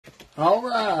All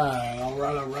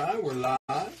right. We're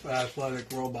live.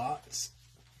 Athletic Robots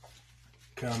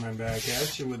coming back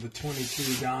at you with the 22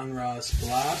 Donruss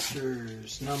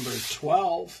Blasters, number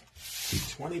 12,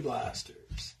 20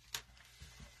 blasters.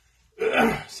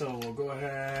 So we'll go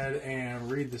ahead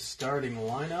and read the starting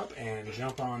lineup and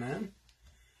jump on in.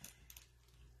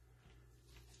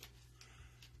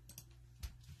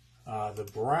 The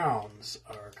Browns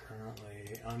are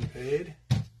currently unpaid.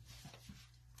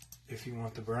 If you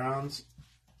want the Browns,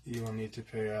 you will need to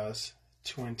pay us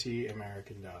 $20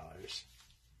 American dollars.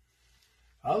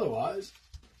 Otherwise,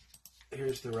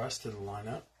 here's the rest of the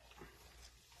lineup.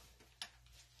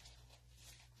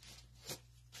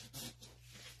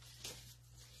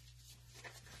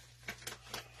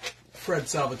 Fred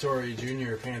Salvatore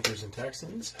Jr., Panthers and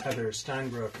Texans. Heather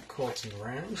Steinbrook, Colts and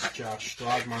Rams. Josh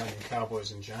Throgmorton,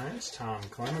 Cowboys and Giants. Tom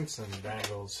Clemenson,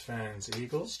 Bengals, Fens,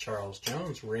 Eagles. Charles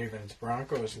Jones, Ravens,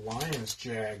 Broncos, Lions,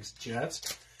 Jags,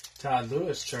 Jets. Todd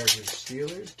Lewis, Chargers,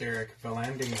 Steelers. Derek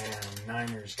Vallandigham,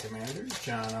 Niners, Commanders.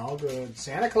 John Allgood,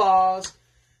 Santa Claus.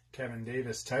 Kevin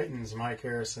Davis, Titans. Mike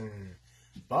Harrison,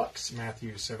 Bucks.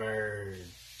 Matthew Savard,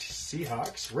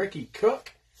 Seahawks. Ricky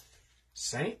Cook,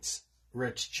 Saints.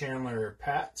 Rich Chandler,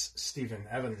 Pats. Stephen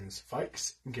Evans,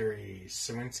 Vikes. Gary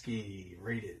Sawinski,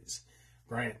 Raiders.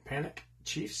 Bryant Panic,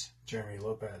 Chiefs. Jeremy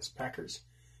Lopez, Packers.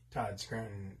 Todd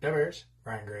Scranton, Bears.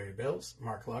 Brian Gray, Bills.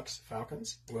 Mark Lux,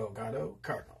 Falcons. Will Gatto,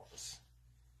 Cardinals.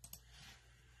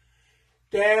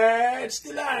 That's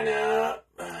the lineup.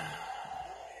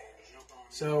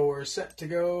 So we're set to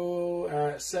go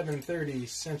at 7:30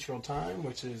 Central Time,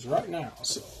 which is right now.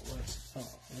 So let's. Oh,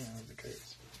 yeah, the case.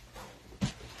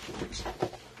 What is it?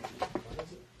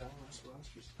 Donruss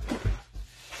Blasters?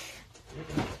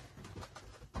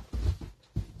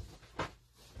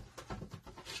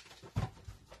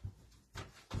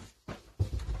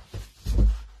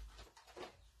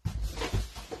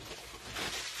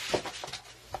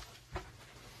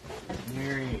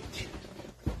 Alright.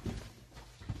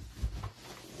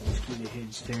 Let's get a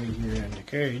head start here on the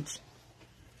cards.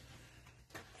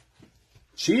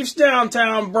 Chiefs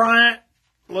downtown, Bryant.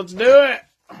 Let's do it.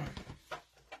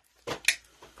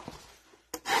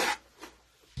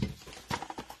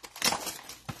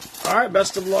 All right,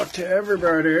 best of luck to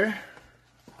everybody.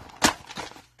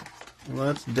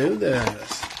 Let's do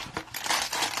this.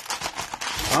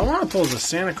 I want to pull the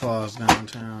Santa Claus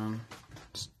downtown.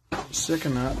 Sick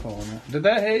of not pulling it. Did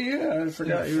that hit you? I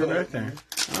forgot you were right there.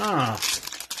 Ah.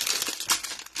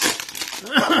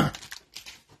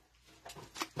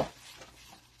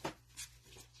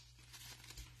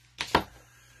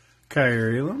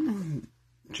 Kyrie Elam,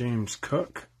 James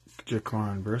Cook,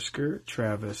 Jaquan Brisker,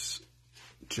 Travis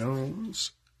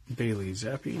Jones, Bailey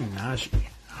Zappi, Najee.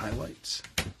 Highlights.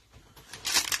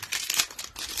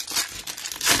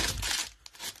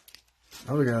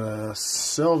 Oh, we got a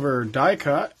silver die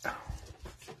cut.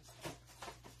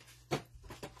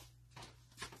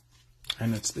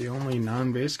 And it's the only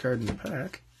non-base card in the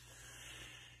pack.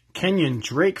 Kenyon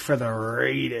Drake for the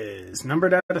Raiders.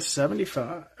 Numbered out of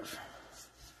 75.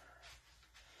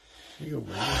 Here you go,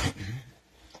 Raiders.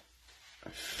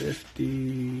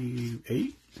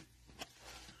 58.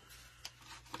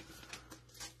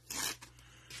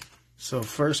 So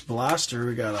first blaster,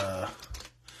 we got a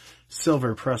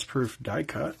silver press proof die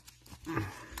cut,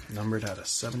 numbered out of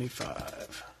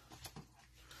 75.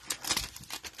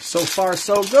 So far,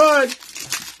 so good.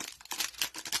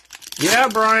 Yeah,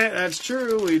 Bryant, that's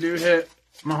true. We do hit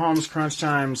Mahomes crunch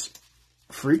times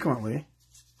frequently.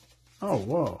 Oh,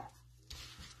 whoa.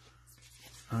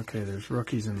 Okay, there's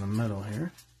rookies in the middle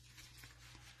here.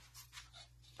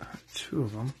 Two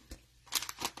of them.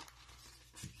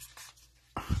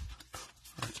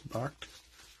 That's bucked.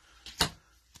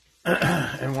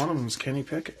 And one of them is Kenny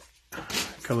Pickett.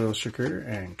 Khalil Shakur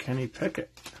and Kenny Pickett.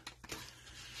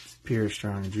 Pierre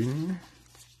Strong Jr.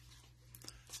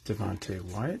 Devontae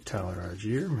Wyatt, Tyler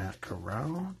Algier, Matt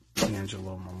Corral,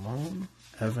 D'Angelo Malone,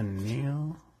 Evan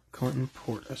Neal, Clinton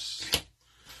Portis.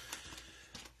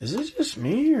 Is it just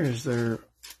me, or is there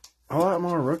a lot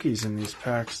more rookies in these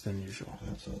packs than usual?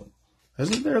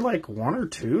 Isn't there like one or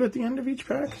two at the end of each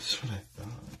pack? That's what I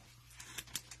thought.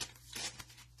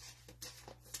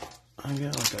 I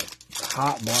got like a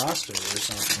hot blaster or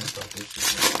something.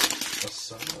 A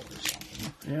cello or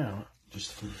something. Yeah.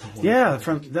 Just yeah,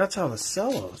 that's how the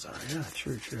cellos are. Yeah,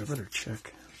 true. I better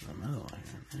check the middle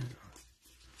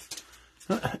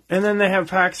here. And then they have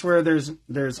packs where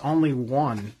there's only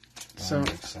one. That So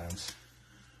makes sense.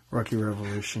 Rookie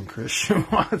Revolution, Christian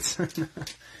Watson.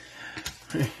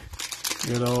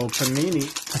 Good old Panini.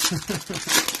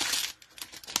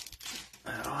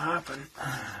 That'll happen.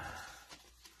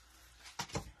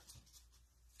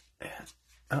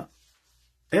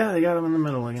 Yeah, they got them in the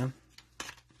middle again.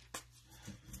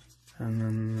 And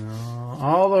then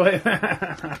all the way.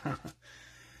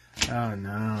 Oh,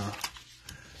 no.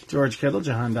 George Kittle,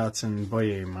 Jahan Dotson,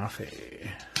 Boye Mafe.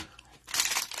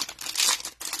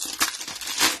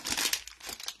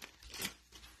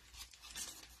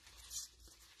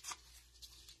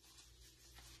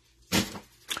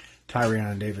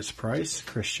 Tyrion Davis-Price,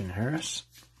 Christian Harris.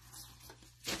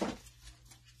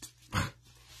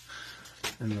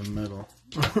 In the middle.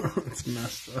 It's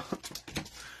messed up.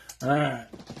 Alright.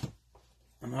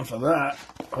 Enough of that,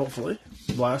 hopefully.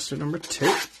 Blaster number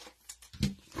 2.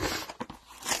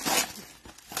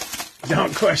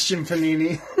 Don't question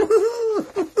Panini.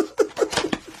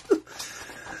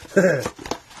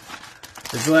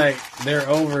 It's like they're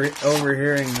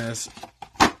overhearing this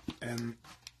and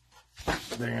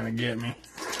they're gonna get me.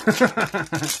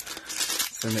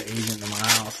 Send an agent to my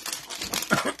house.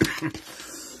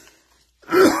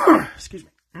 Excuse me.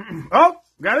 Oh,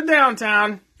 got a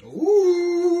downtown.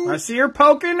 Ooh. I see her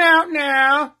poking out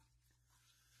now.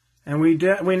 And we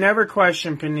never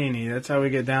question Panini. That's how we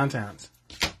get downtowns.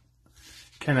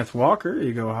 Kenneth Walker,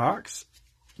 you go Hawks.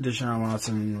 Deshaun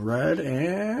Watson, red,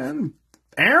 and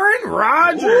Aaron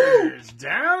Rodgers,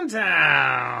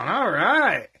 downtown. All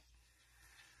right.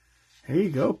 Here you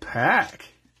go, Pack.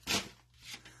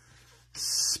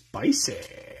 Spicy.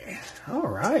 All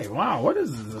right. Wow, what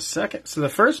is the second? So the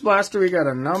first blaster, we got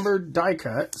a numbered die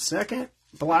cut. Second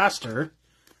blaster,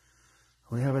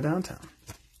 we have a downtown.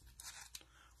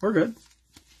 We're good.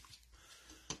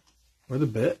 We're the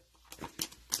bit.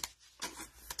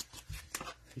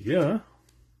 Yeah.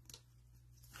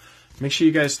 Make sure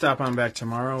you guys stop on back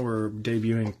tomorrow. We're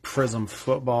debuting Prism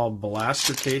Football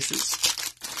blaster cases.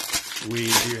 We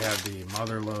do have the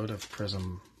mother load of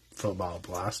Prism Football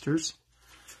blasters.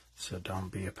 So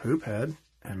don't be a poop head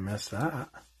and miss that.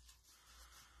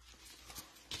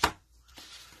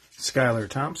 Skylar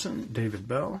Thompson, David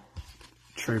Bell,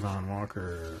 Trayvon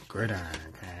Walker,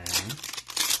 Gridiron King.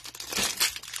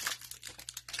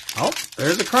 Oh,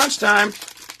 there's the crunch time.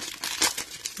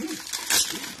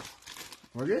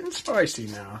 We're getting spicy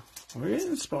now. We're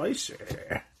getting spicy.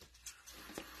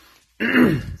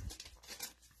 I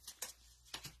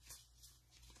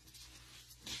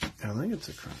think it's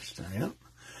a crunch time, yep.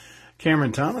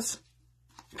 Cameron Thomas,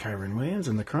 Kyron Williams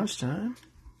in the crunch time.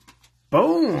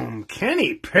 Boom!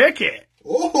 Kenny Pickett!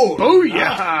 Oh,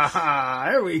 booyah!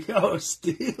 Nice. There we go,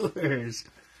 Steelers.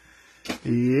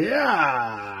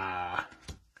 Yeah.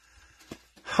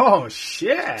 Oh,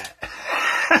 shit.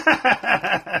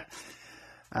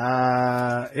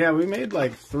 Yeah, we made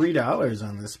like $3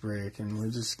 on this break, and we're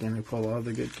just going to pull all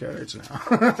the good cards now.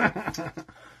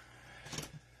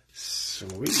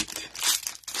 Sweet.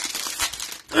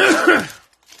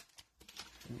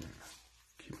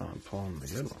 Keep on pulling the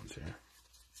good ones here.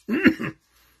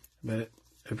 But it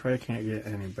probably can't get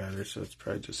any better, so it's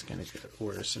probably just going to get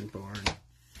worse and boring.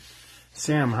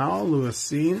 Sam Howell, Lewis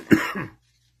Seen,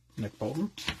 Nick Bolton.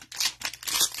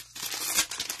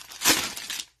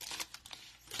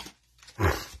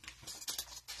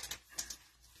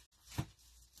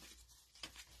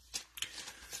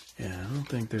 Yeah, I don't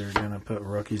think they're going to put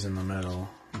rookies in the middle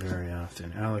very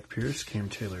often. Alec Pierce, Cam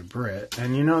Taylor Britt.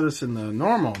 And you notice in the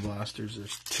normal blasters,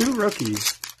 there's 2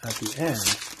 rookies at the end.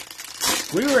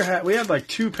 We had like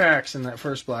 2 packs in that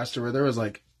first blaster where there was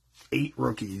like 8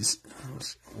 rookies. That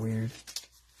was weird.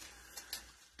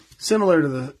 Similar to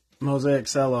the Mosaic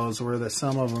Cellos, where that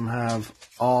some of them have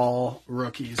all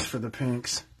rookies for the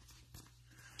pinks.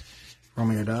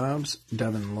 Romeo Dobbs,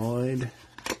 Devin Lloyd,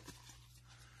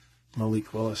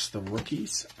 Malik Willis, the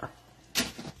rookies.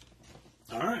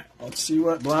 All right, let's see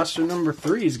what blaster number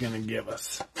 3 is going to give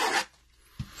us.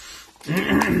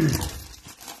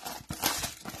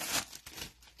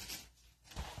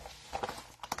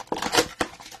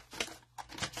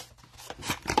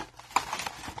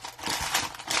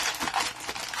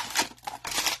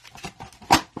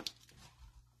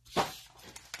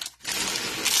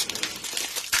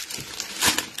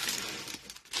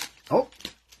 Oh,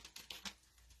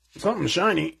 something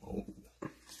shiny.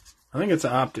 I think it's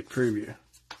an optic preview.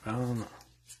 I don't know.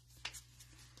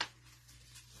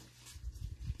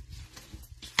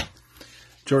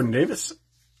 Jordan Davis,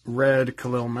 red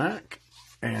Khalil Mack,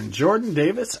 and Jordan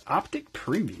Davis optic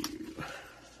preview.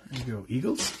 There you go,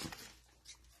 Eagles.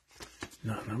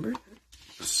 Not numbered.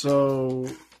 So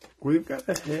we've got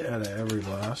a hit out of every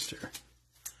blaster.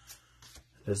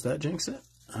 Does that jinx it?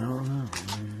 I don't know.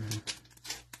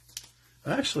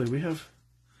 Actually, we have.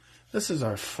 This is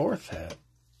our 4th hit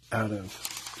out of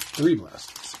 3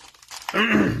 blasters.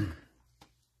 And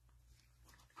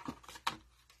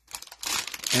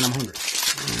I'm hungry.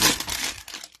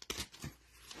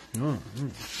 Oh,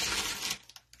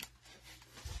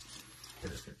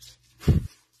 Perfect.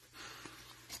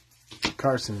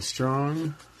 Carson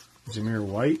Strong, Zamir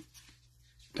White,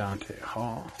 Dante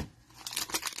Hall.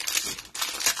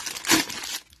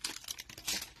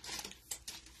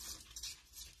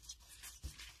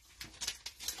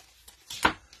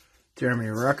 Jeremy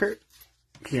Ruckert,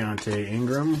 Keontae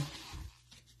Ingram,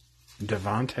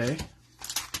 Devontae.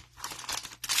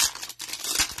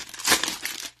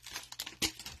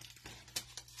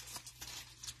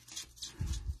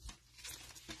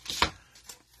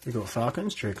 We go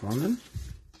Falcons, Drake London,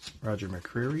 Roger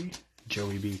McCreary,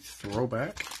 Joey B.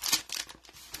 Throwback.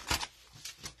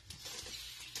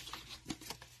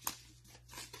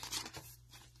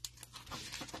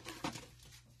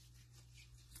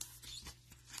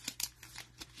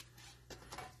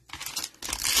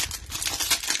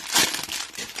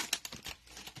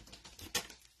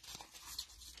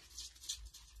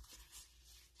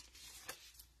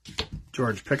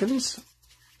 George Pickens,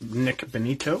 Nick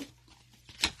Benito.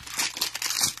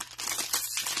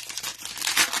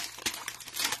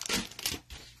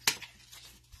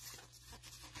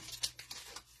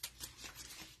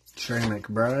 Trey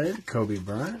McBride, Kobe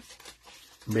Bryant,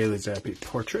 Bailey Zappi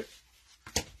Portrait,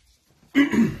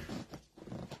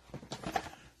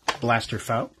 Blaster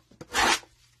Fout,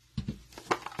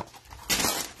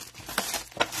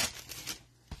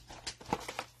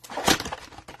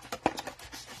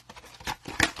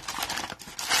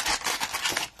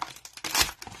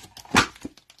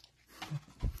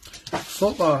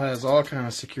 football has all kind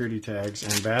of security tags,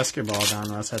 and basketball,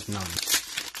 Donruss has none.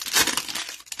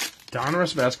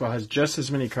 Donruss basketball has just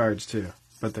as many cards, too,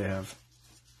 but they have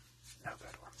no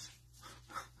good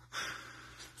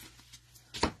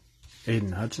ones.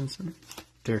 Aiden Hutchinson,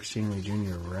 Derek Stingley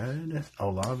Jr. Red,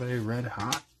 Olave Red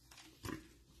Hot.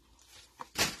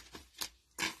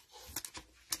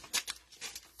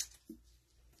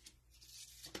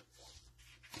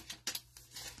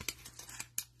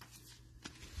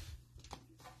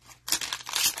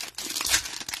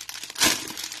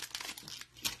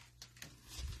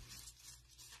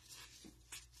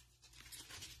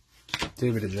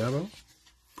 David Ajabo,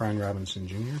 Brian Robinson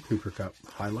Jr., Cooper Cup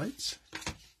Highlights.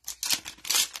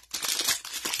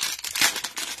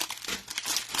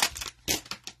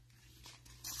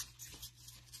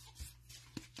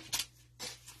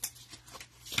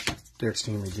 Derek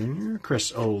Stingley Jr.,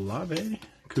 Chris Olave,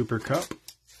 Cooper Cup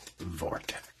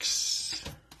Vortex.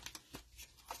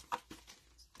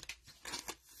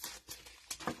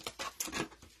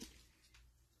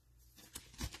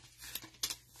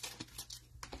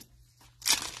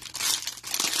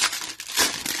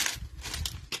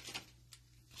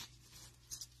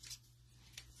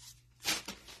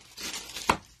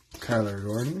 Kyler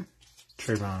Gordon,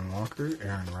 Trayvon Walker,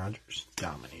 Aaron Rodgers,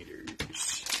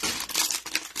 Dominators.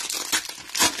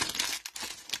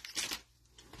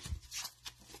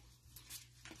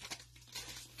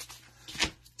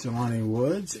 Jelani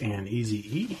Woods and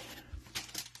Eazy-E.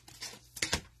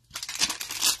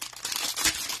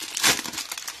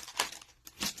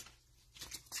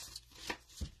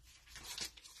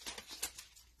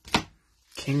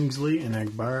 Kingsley and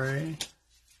Agbare,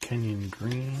 Kenyon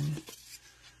Green,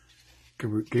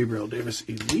 Gabriel Davis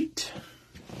Elite,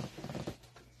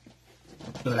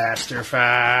 Blaster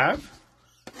 5,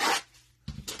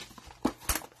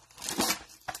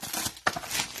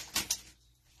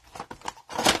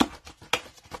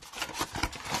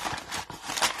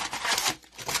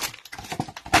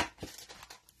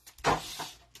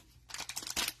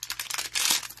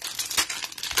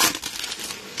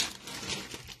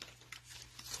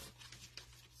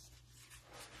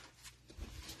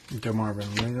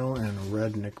 DeMarvin Leal and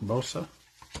Red Nick Bosa.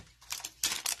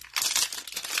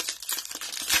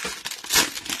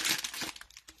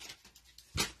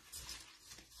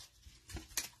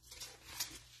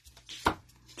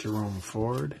 Jerome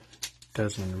Ford,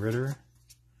 Desmond Ritter,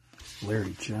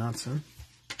 Larry Johnson.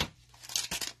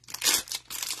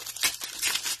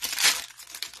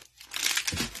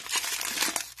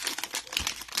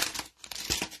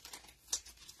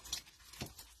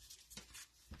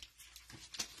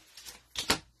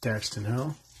 Daxton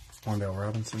Hill, Wandale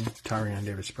Robinson, Tyrion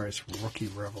Davis-Price, Rookie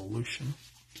Revolution.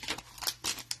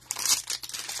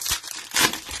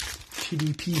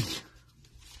 TDP.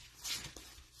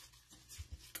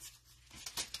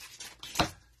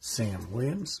 Sam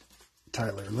Williams,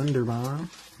 Tyler Linderbaum,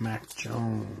 Mac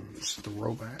Jones,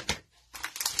 Throwback.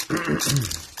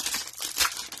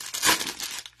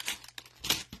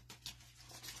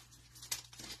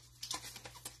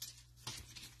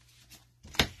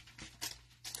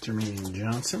 Jermaine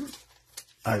Johnson,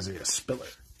 Isaiah Spiller.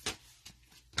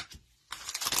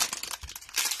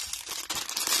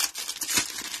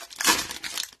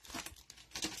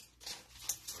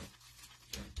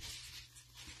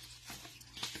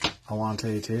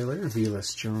 Alante Taylor,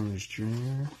 Velas Jones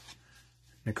Jr.,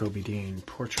 Nicobe Dean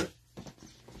portrait.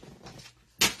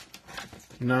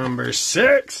 Number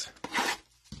 6.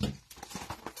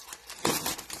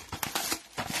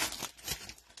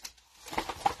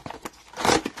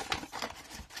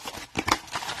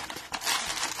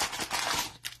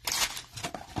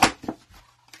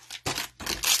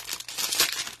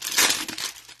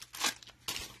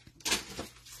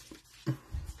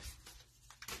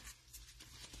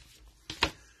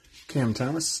 Cam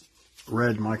Thomas,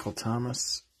 red Michael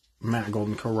Thomas, Matt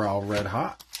Golden Corral, red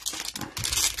hot.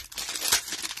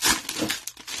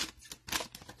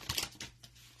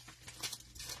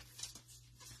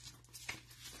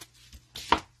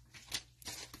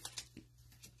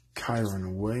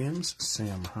 Kyron Williams,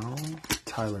 Sam Howell,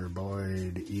 Tyler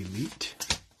Boyd, Elite.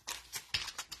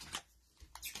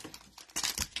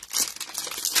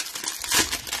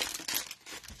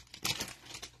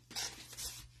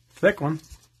 Thick one.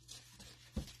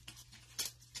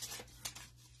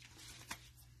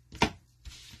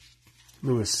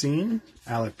 Lewis Seen,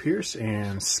 Alec Pierce,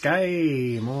 and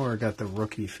Sky Moore got the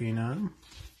rookie phenom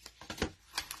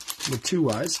with 2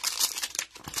 Ys.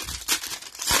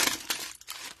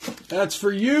 That's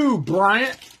for you,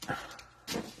 Bryant.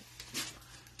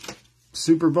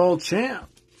 Super Bowl champ.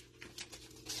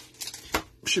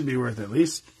 Should be worth at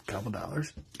least a couple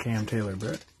dollars. Cam Taylor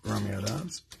Britt, Romeo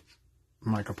Dobbs,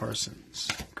 Michael Parsons,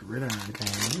 Gridiron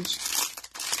Games.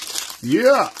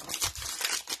 Yeah!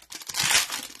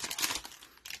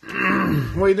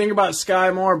 What do you think about Sky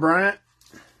Moore, Bryant?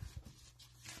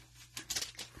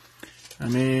 I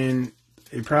mean,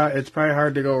 it's probably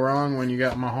hard to go wrong when you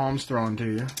got Mahomes thrown to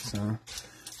you. So,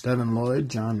 Devin Lloyd,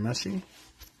 John Messi.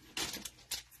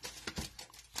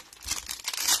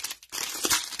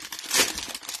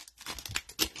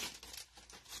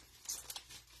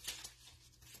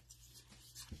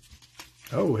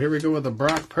 Oh, here we go with a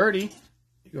Brock Purdy.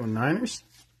 You go Niners.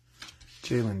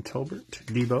 Jalen Tolbert,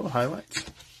 Debo highlights.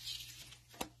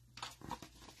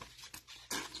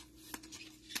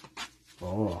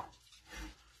 Oh.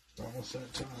 Almost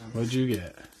that time. What'd you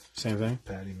get? Same thing?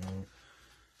 Patty melt.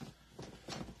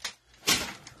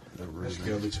 The I should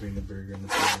go between the burger and the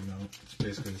patty melt. It's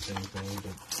basically the same thing,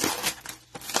 but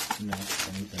not the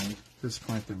same thing. At this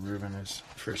point, the Reuben is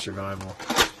for survival.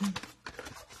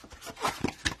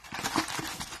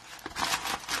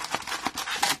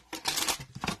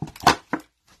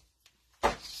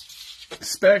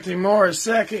 Expecting more a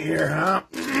second here, huh?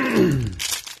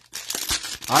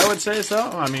 I would say so.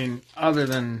 I mean, other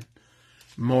than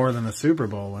more than a Super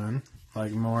Bowl win,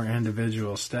 like more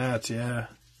individual stats, yeah.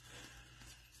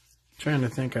 Trying to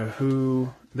think of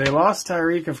who they lost.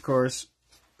 Tyreek, of course.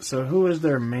 So who is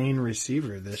their main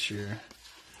receiver this year?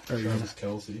 Travis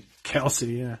Kelce.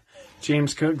 Kelce, yeah.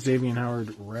 James Cook, Xavier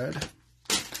Howard, red.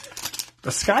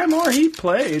 But Sky Moore, he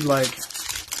played like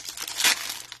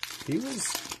he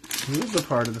was a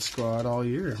part of the squad all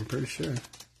year. I'm pretty sure.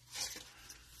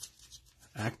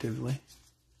 Actively.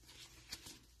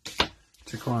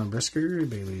 Jaquan Brisker,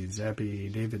 Bailey Zappi,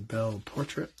 David Bell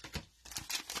portrait.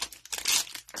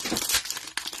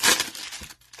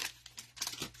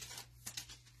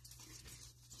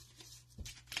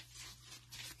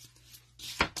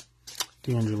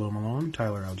 D'Angelo Malone,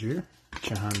 Tyler Algier,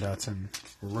 Jahan Dotson,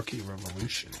 Rookie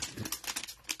Revolution.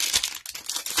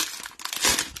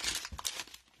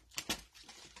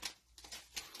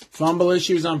 Fumble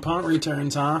issues on punt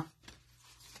returns, huh?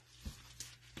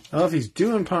 Well, if he's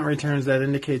doing punt returns, that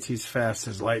indicates he's fast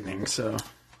as lightning, so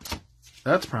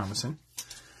that's promising.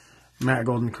 Matt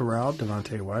Golden Corral,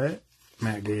 Devontae Wyatt,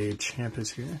 Matt Gay Champ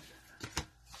is here.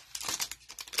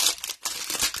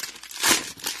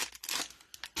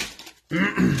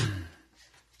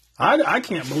 I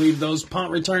can't believe those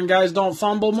punt return guys don't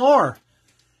fumble more.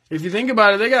 If you think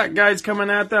about it, they got guys coming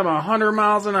at them 100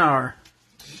 miles an hour.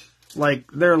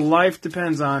 Like, their life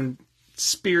depends on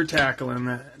spear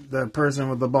tackling the person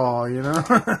with the ball, you know?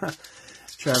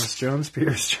 Travis Jones,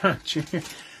 Pierce John Jr.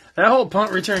 That whole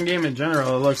punt return game in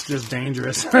general, it looks just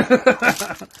dangerous.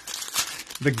 The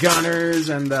gunners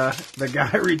and the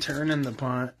guy returning the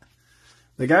punt.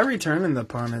 The guy returning the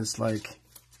punt is like,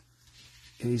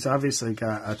 he's obviously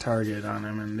got a target on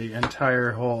him, and the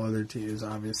entire whole other team is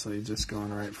obviously just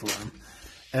going right for him.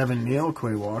 Evan Neal,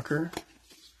 Quay Walker,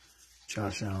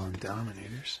 Josh Allen,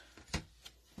 Dominators.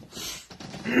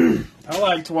 I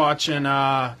liked watching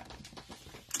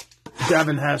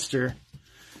Devin Hester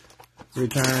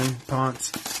return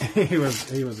punts. he was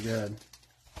good.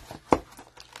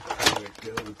 That would be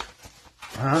good.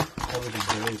 Huh? That would be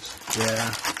great.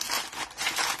 Yeah.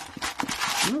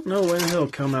 I don't know when he'll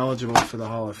come eligible for the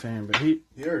Hall of Fame, but he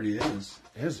He already is.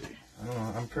 is he? I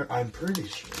don't know. I'm pretty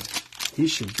sure. He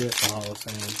should get the Hall of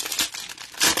Fame.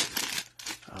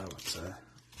 I would say.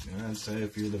 Yeah, I'd say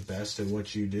if you're the best at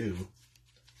what you do.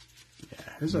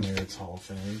 Yeah, here's a Merits Hall of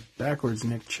Fame. backwards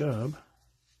Nick Chubb.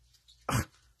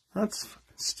 That's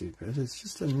fucking stupid. It's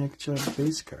just a Nick Chubb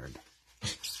base card.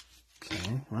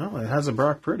 Okay, well, it has a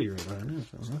Brock Purdy right on it,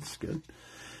 so that's good.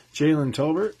 Jalen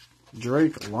Tolbert,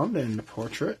 Drake London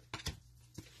portrait.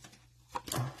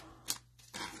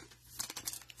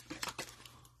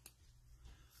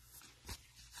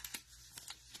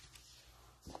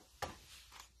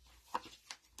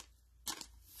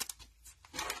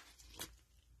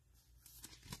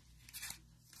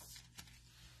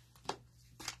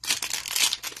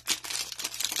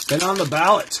 Been on the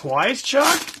ballot twice,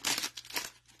 Chuck?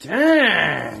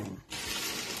 Dang.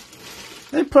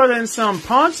 They put in some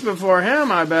punts before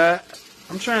him, I bet.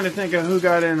 I'm trying to think of who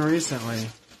got in recently.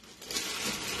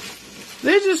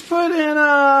 They just put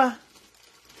in,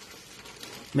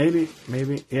 maybe,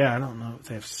 yeah, I don't know.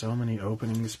 They have so many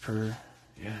openings per,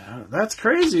 yeah. That's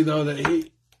crazy, though, that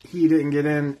he didn't get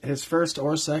in his first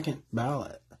or second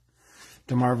ballot.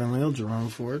 DeMarvin Leal, Jerome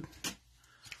Ford.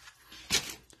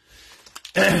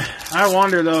 I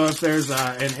wonder, though, if there's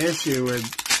an issue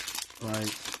with, like,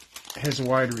 his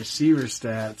wide receiver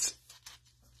stats.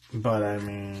 But, I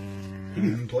mean... He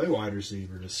didn't play wide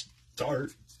receiver to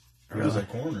start. He was a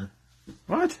corner.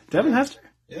 What? Devin Hester?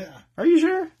 Yeah. Are you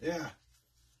sure? Yeah.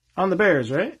 On the Bears,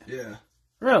 right? Yeah.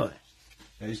 Really?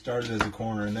 Yeah, he started as a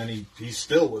corner, and then he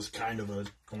still was kind of a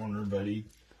corner, but he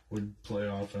would play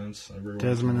offense.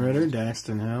 Desmond Ridder,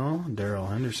 Daxton Hill, Darrell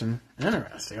Henderson.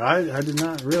 Interesting. I did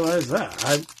not realize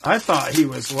that. I thought he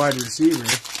was wide receiver.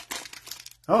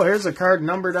 Oh, here's a card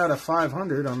numbered out of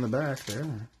 500 on the back there.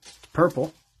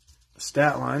 Purple.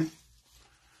 Stat line.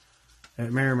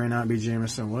 It may or may not be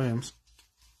Jamison Williams.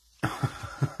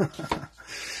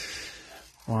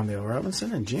 Wan'Dale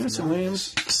Robinson and Jamison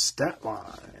Williams stat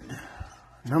line.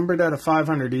 Numbered out of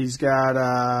 500. He's got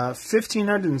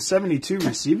 1,572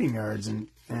 receiving yards in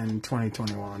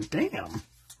 2021. Damn.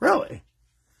 Really?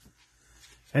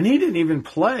 And he didn't even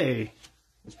play.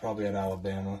 It's probably at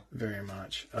Alabama. Very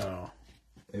much. Oh.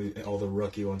 All the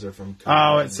rookie ones are from...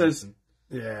 Oh, it says...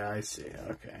 Yeah, I see.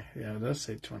 Okay. Yeah, it does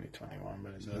say 2021,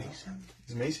 but it doesn't.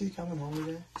 Is Macy coming home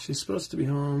today? She's supposed to be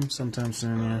home sometime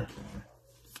soon,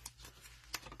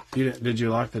 yeah. Did you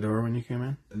lock the door when you came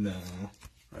in? No.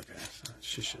 Okay, so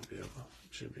she should be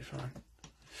fine.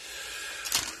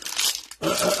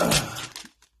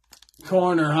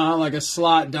 Corner, huh? Like a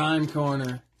slot dime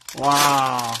corner.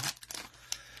 Wow.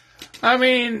 I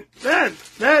mean,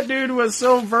 that dude was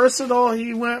so versatile.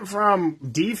 He went from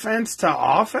defense to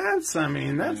offense. I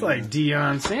mean, that's like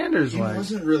Deion Sanders. He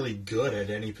wasn't really good at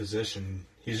any position.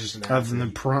 He's just an athlete. Other than the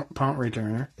punt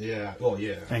returner. Yeah. Well,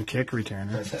 yeah. And kick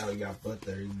returner. That's how he got butt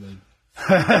there.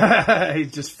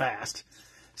 He's just fast.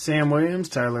 Sam Williams,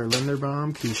 Tyler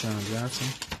Linderbaum, Keyshawn Johnson.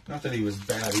 Not that he was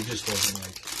bad. He just wasn't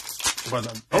like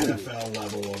NFL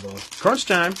level of a... Crunch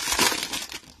time.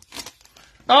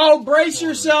 Oh, brace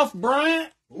yourself, Bryant.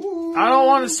 Ooh. I don't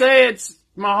want to say it's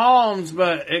Mahomes,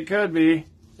 but it could be.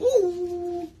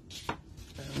 Ooh.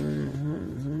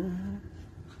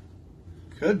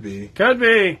 Could be. Could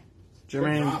be. Could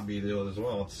Jermaine. not be though as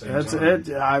well. That's it.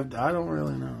 I don't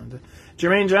really know.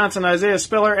 Jermaine Johnson, Isaiah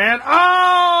Spiller, and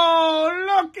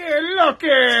oh, looky.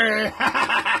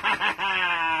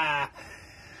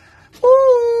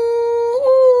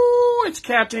 Ooh, it's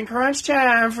Captain Crunch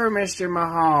time for Mr.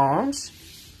 Mahomes.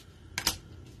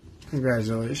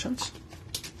 Congratulations.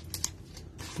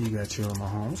 You got your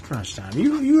Mahomes Crunch time.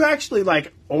 You actually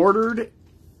like ordered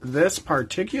this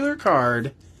particular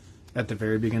card at the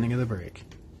very beginning of the break.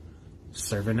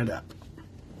 Serving it up.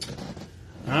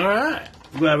 All right.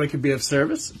 Glad we could be of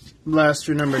service.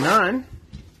 Blaster number 9.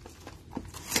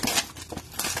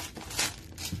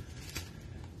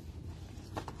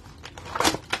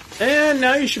 And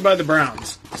now you should buy the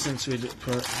Browns. Since we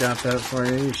got that for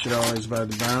you, you should always buy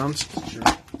the Browns.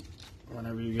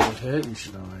 Whenever you get a hit, you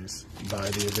should always buy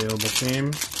the available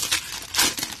team.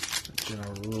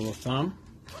 General rule of thumb.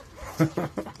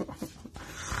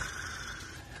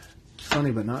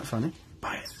 Funny but not funny.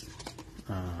 Buy it.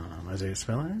 Isaiah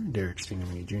Spiller, Derek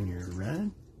Stingley Jr.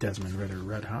 Red, Desmond Ridder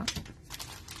Red Hot.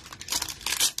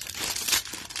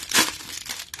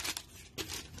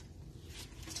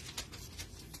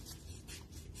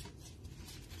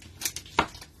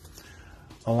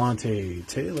 Alante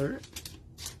Taylor,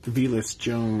 Velas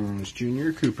Jones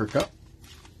Jr. Cooper Cup.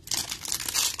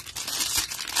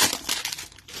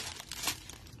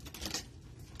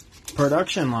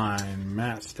 Production line,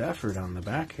 Matt Stafford on the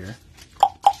back here.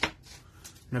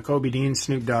 N'Kobe Dean,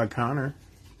 Snoop Dogg Connor.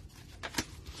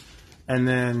 And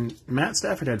then Matt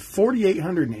Stafford had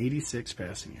 4,886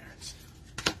 passing yards.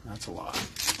 That's a lot.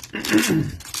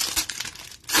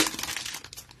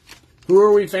 Who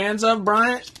are we fans of,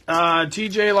 Bryant?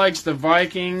 TJ likes the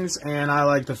Vikings, and I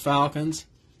like the Falcons.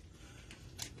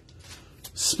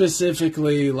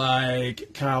 Specifically,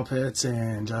 like Kyle Pitts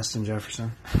and Justin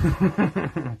Jefferson.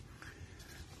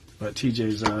 But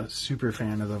TJ's a super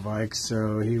fan of the Vikes,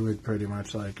 so he would pretty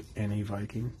much like any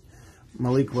Viking.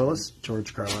 Malik Willis,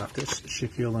 George Karlaftis,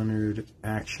 Shaquille Leonard,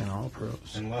 Action All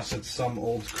Pros. Unless it's some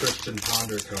old Christian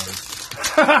Ponder card.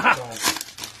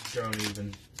 Don't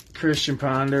even. Christian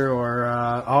Ponder or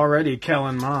already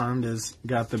Kellen Mond has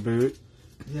got the boot.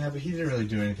 Yeah, but he didn't really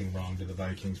do anything wrong to the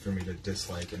Vikings for me to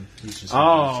dislike him. He's just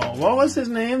what was his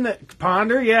name? That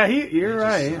Ponder? Yeah, you're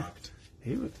right. Sucked.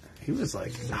 He was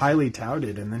like highly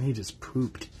touted, and then he just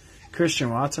pooped.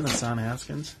 Christian Watson and Son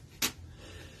Haskins.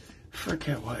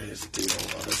 Forget what his deal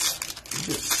was.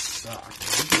 He just sucked.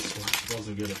 He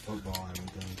wasn't good at football, I don't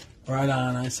think. Right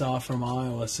on. I saw from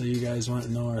Iowa, so you guys went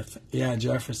north. Yeah,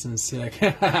 Jefferson's sick.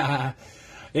 Yeah.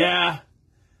 Yeah,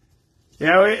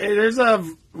 there's a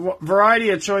variety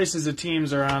of choices of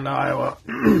teams around Iowa.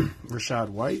 Rashad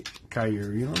White,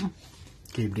 Kyrie Elam,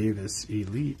 Gabe Davis,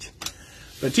 elite.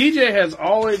 But TJ has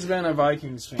always been a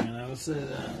Vikings fan, I would say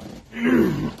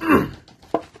that.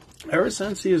 Ever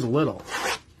since he was little.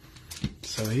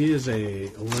 So he is a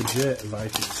legit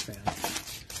Vikings fan.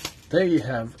 They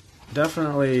have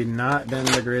definitely not been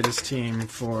the greatest team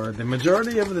for the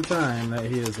majority of the time that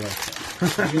he is like that.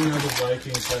 Did you know the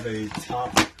Vikings have a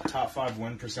top 5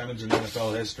 win percentage in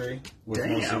NFL history with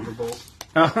no Super Bowls?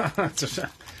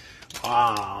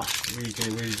 Wow. We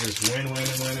just win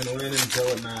until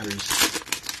it matters.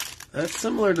 That's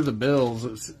similar to the Bills.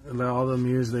 It's all them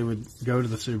years they would go to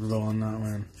the Super Bowl and not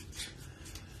win.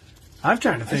 I'm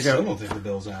trying to think I still don't think the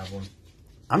Bills have one.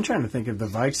 I'm trying to think if the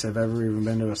Vikes have ever even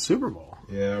been to a Super Bowl.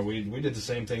 Yeah, we did the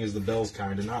same thing as the Bills,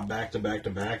 kind of not back to back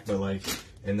to back, but like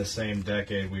in the same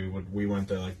decade, we went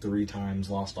there like 3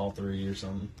 times, lost all 3 or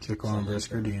something. Jaquan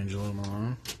Brisker, D'Angelo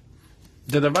Malone.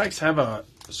 Did the Vikes have a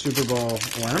Super Bowl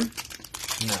win?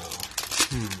 No.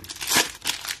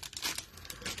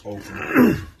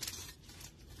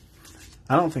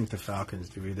 I don't think the Falcons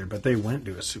do either, but they went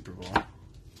to a Super Bowl. I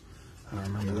don't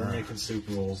remember They're that. making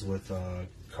Super Bowls with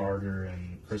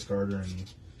Chris Carter and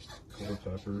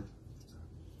Culpepper.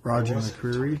 Roger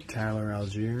McCreary, Tyler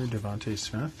Algier, Devontae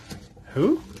Smith.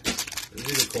 Who?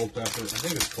 Is it Culpepper? I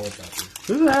think it's Culpepper.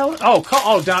 Who the hell?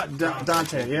 Oh,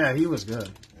 Dante. Yeah, he was good.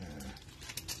 Yeah.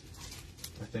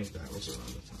 I think that was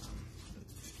around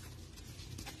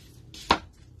the time.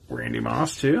 Randy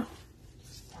Moss, too?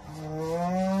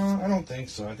 I don't think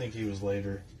so. I think he was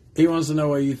later. He wants to know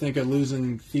what you think of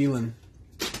losing Thielen.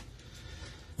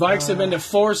 Vikes have been to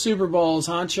 4 Super Bowls,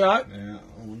 huh, Chuck? Yeah,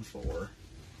 1-4.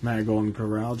 Matt Golden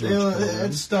Corral, George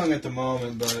It stung at the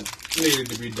moment, but it needed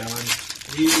to be done.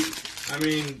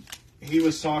 He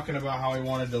was talking about how he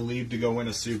wanted to leave to go win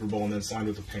a Super Bowl and then signed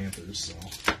with the Panthers, so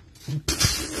I'm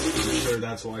sure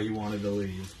that's why he wanted to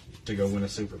leave, to go win a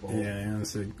Super Bowl. Yeah, he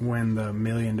wants to win the $1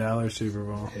 million Super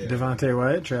Bowl. Yeah. Devontae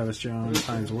White, Travis Jones,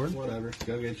 Hines Ward. Whatever,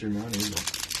 go get your money.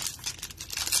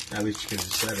 But at least you could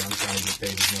have said, I'm trying to get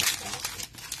paid as much as possible.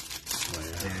 Oh,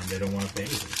 yeah. And they don't want to pay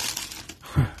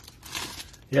anything.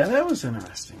 Yeah, that was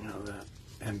interesting how that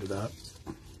ended up.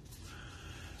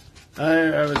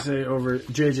 I would say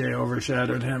JJ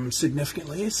overshadowed him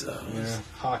significantly. So yeah,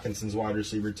 Hawkinson's wide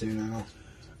receiver too now.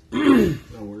 No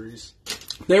worries.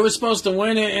 They were supposed to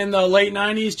win it in the late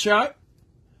 90s, Chuck.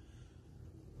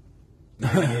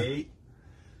 98.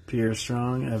 Pierre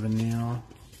Strong, Evan Neal,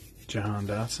 Jahan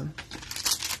Dotson.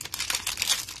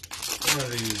 One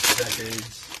of these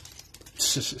decades.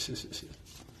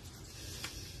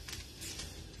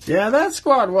 Yeah, that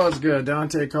squad was good.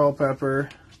 Dante Culpepper,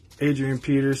 Adrian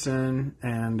Peterson,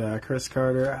 and Chris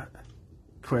Carter,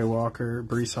 Quay Walker,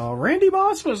 Brees Hall. Randy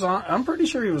Moss was on. I'm pretty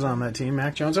sure he was on that team.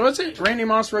 Mac Jones. So what's it? Randy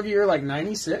Moss rookie year, like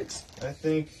 96. I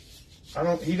think.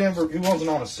 He wasn't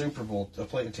on a Super Bowl. A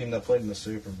team that played in the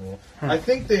Super Bowl. I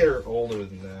think they are older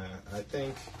than that. I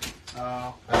think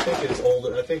it's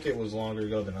older. I think it was longer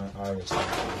ago than I was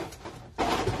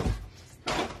thinking.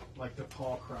 Like the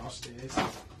Paul Krause days.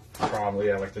 Probably,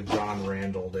 yeah, like the John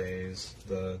Randall days.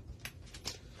 John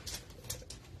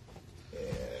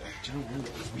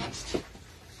Randall was beast.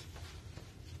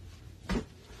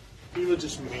 He would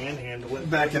just manhandle it.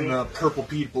 Back in the Purple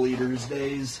People Eaters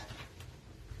days.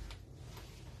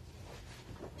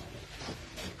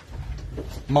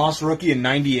 Moss rookie in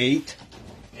 '98.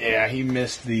 Yeah, he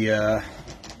missed the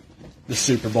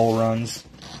Super Bowl runs.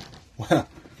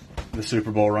 The Super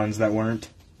Bowl runs that weren't.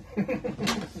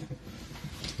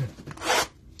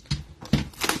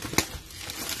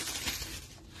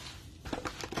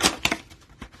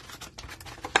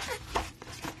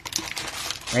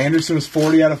 Anderson was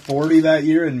 40 out of 40 that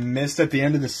year and missed at the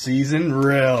end of the season?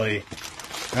 Really?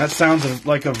 That sounds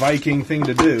like a Viking thing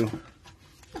to do.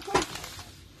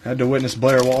 Had to witness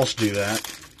Blair Walsh do that.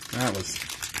 That was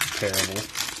terrible.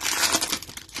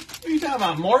 What are you talking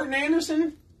about, Morton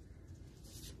Anderson?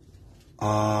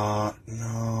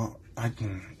 No.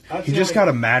 He just got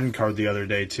a Madden card the other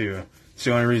day, too. It's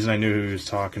the only reason I knew who he was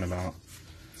talking about.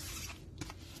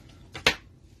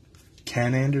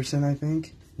 Ken Anderson, I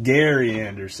think? Gary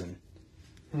Anderson.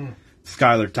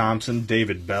 Skylar Thompson,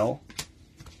 David Bell.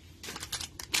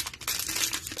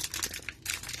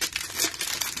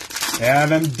 Yeah,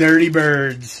 them dirty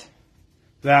birds.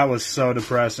 That was so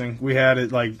depressing. We had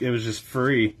it like it was just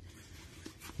free.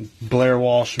 Blair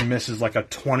Walsh misses like a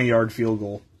 20-yard field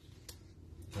goal.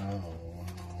 Oh,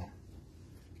 wow.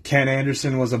 Ken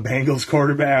Anderson was a Bengals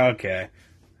quarterback. Okay.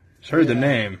 Just heard the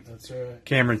name. That's right.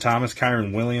 Cameron Thomas,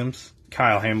 Kyron Williams,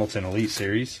 Kyle Hamilton Elite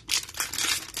Series.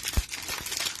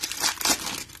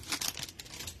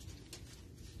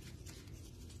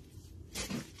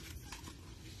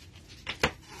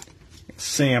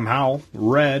 Sam Howell,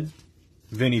 red.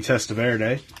 Vinny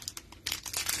Testaverde.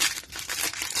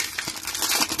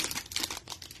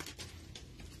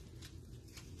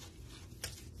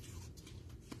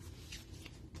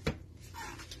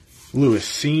 Lewis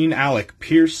Seen, Alec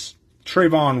Pierce,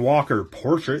 Trayvon Walker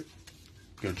portrait.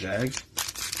 Go Jags.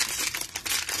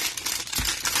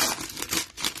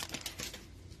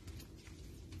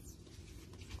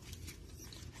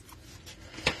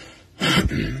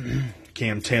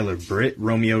 Cam Taylor Britt,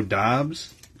 Romeo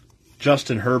Dobbs,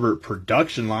 Justin Herbert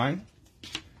production line,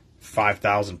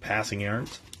 5,000 passing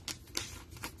yards.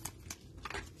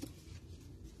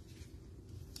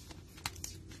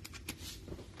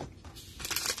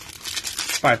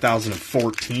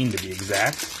 $5,014 to be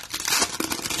exact.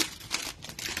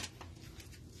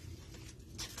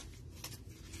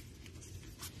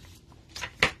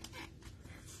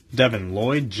 Devin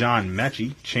Lloyd, John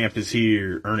Mechie, champ is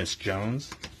here, Ernest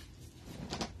Jones.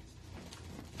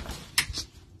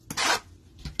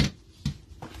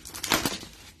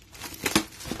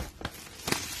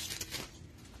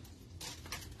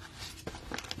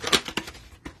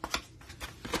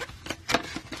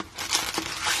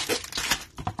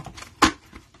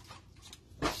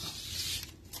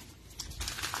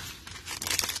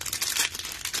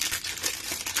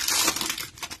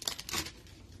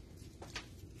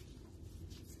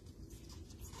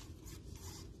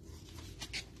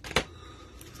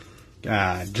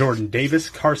 Jordan Davis,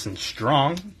 Carson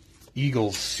Strong,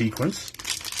 Eagles sequence.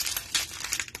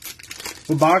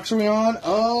 What box are we on?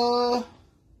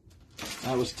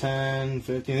 That was 10,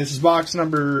 15. This is box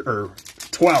number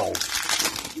 12.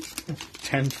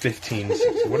 10, 15.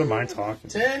 What am I talking?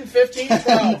 10, 15,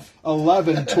 12.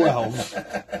 11, 12.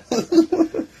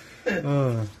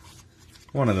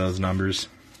 One of those numbers.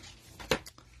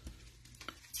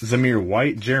 Zamir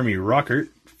White, Jeremy Ruckert.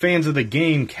 Fans of the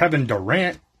game, Kevin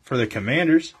Durant for the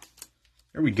Commanders.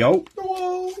 There we go.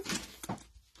 Whoa.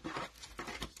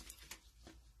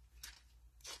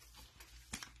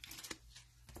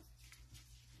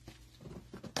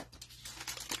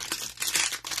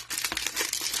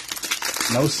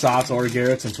 No Sauce or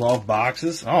Garrett's in 12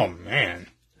 boxes. Oh, man.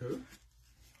 Who?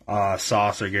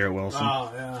 Sauce or Garrett Wilson.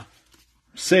 Oh, yeah.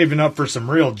 Saving up for some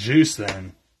real juice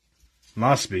then.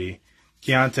 Must be.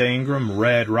 Keontae Ingram,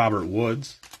 red, Robert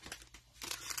Woods.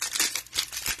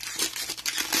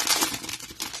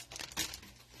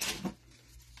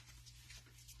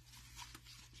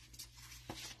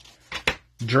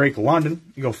 Drake London,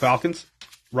 you go Falcons.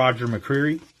 Roger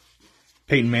McCreary,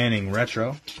 Peyton Manning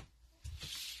retro.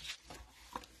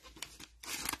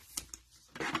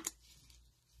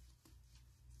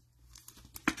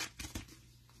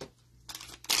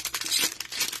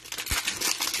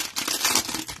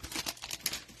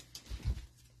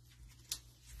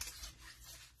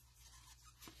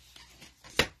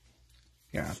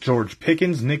 Yeah, George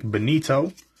Pickens, Nick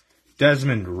Benito,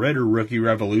 Desmond Ridder rookie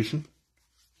revolution.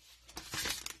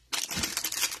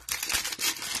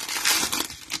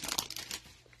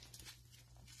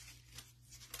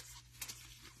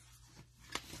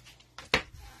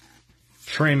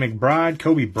 Trey McBride,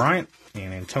 Kobe Bryant,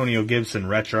 and Antonio Gibson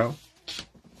retro.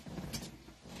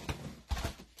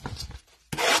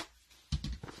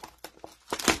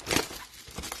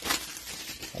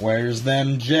 Where's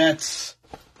them Jets?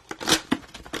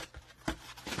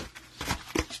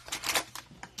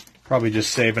 Probably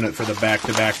just saving it for the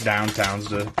back-to-back downtowns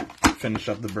to finish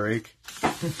up the break.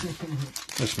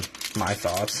 Just my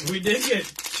thoughts. We did get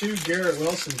 2 Garrett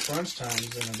Wilson crunch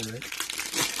times in a break.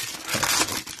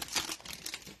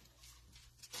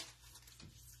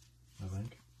 I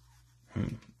think.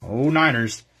 Oh,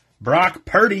 Niners. Brock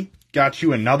Purdy got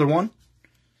you another one.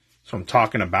 That's what I'm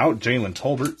talking about. Jalen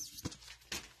Tolbert.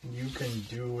 You can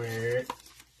do it.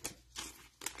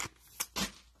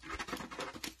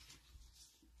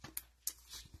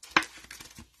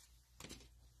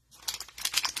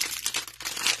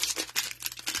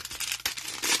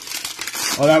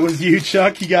 Oh, that was you,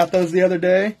 Chuck? You got those the other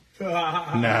day?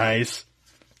 Nice.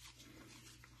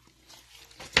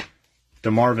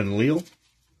 DeMarvin Leal.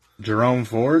 Jerome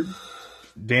Ford.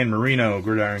 Dan Marino,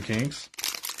 Gridiron Kings.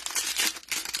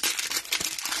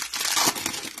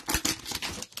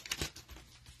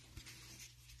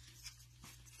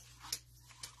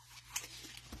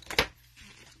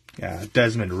 Yeah,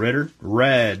 Desmond Ritter.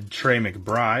 Red, Trey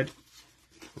McBride.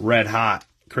 Red Hot,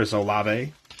 Chris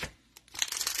Olave.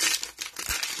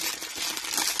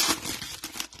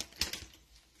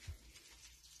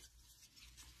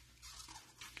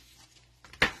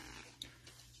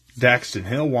 Daxton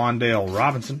Hill, Wandale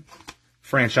Robinson.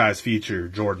 Franchise feature,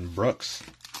 Jordan Brooks.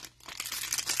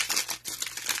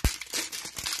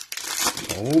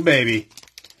 Oh, baby.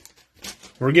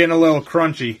 We're getting a little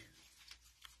crunchy.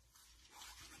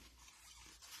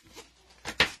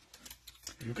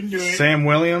 You can do it. Sam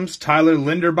Williams, Tyler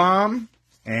Linderbaum,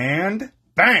 and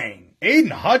bang!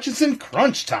 Aiden Hutchinson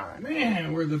crunch time.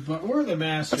 Man, we're the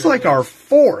masters. That's like our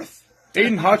fourth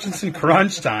Aiden Hutchinson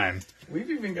crunch time. We've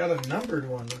even got a numbered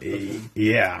one.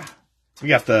 Yeah. We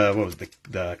got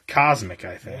the Cosmic,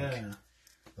 I think. Yeah.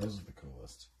 Those are the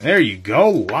coolest. There you go,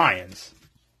 Lions.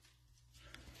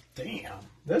 Damn.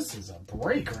 This is a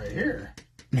break right here.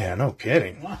 Yeah, no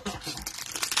kidding. Wow.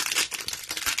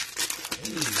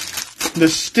 The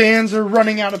stands are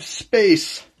running out of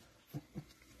space.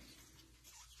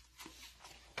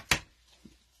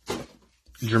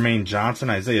 Jermaine Johnson,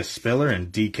 Isaiah Spiller,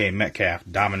 and DK Metcalf,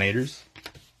 Dominators.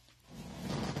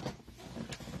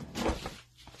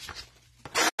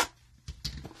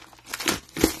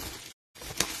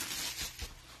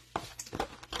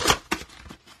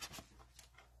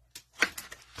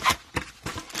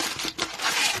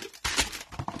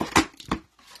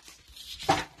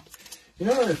 You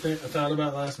know what I thought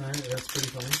about last night? That's pretty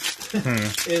funny.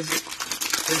 Is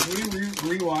we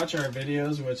rewatch our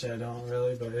videos, which I don't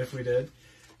really, but if we did,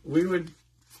 we would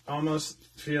almost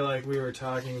feel like we were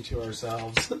talking to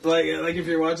ourselves. like if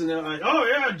you're watching it, like, oh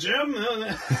yeah, Jim.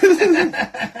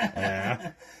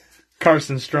 Yeah.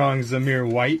 Carson Strong, Zamir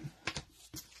White.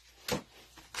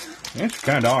 Yeah, you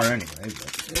kind of are anyway.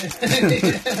 But.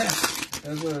 Yeah.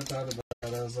 That's what I thought about.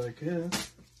 I was like, yeah,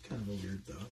 that's kind of a weird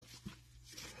thought.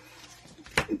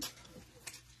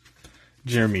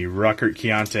 Jeremy Ruckert,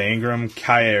 Keontae Ingram,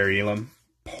 Kyer Elam,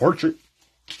 Portrait.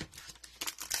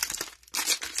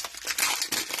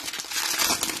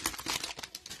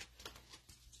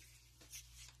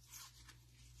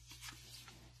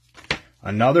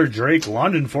 Another Drake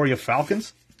London for you,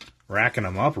 Falcons. Racking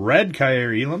them up. Red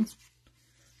Kyer Elam.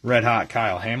 Red Hot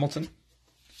Kyle Hamilton.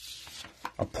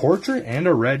 A Portrait and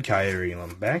a Red Kyer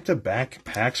Elam. Back-to-back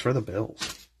packs for the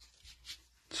Bills.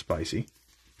 Spicy.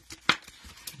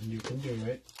 You can do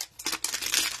it.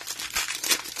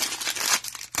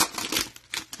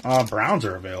 Browns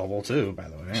are available too, by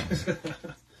the way.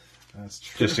 That's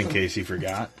true. Just in case you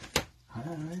forgot. I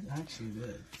actually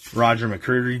did. Roger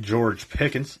McCreary, George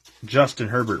Pickens, Justin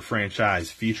Herbert franchise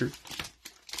feature.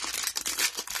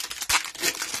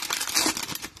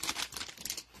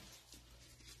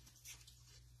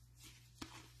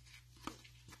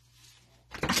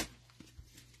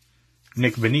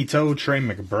 Nick Benito, Trey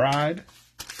McBride.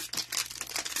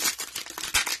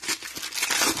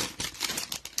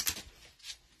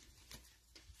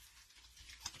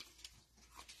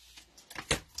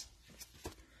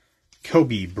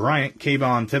 Kobe Bryant,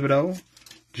 Kayvon Thibodeau,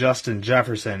 Justin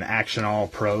Jefferson, Action All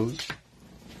Pros.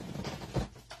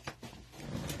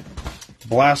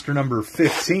 Blaster number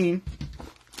 15.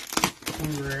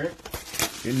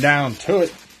 Getting down to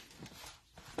it.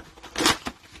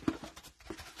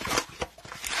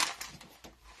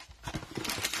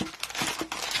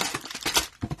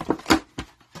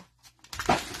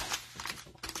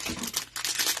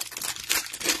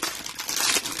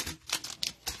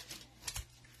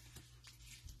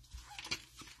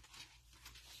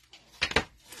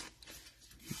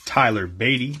 Tyler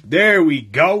Beatty. There we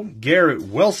go. Garrett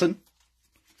Wilson.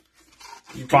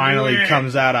 Finally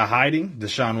comes out of hiding.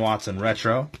 Deshaun Watson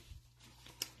retro.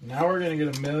 Now we're going to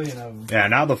get a million of them. Yeah,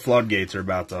 now the floodgates are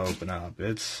about to open up.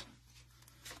 It's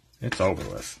over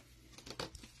with.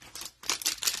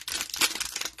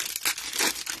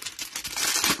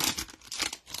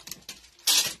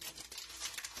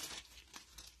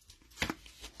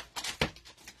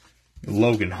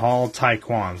 Logan Hall,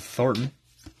 Tyquan Thornton.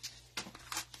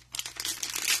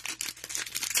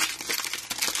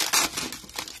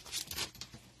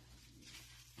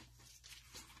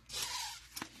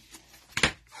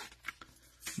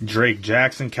 Drake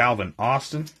Jackson, Calvin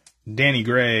Austin, Danny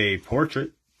Gray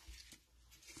portrait.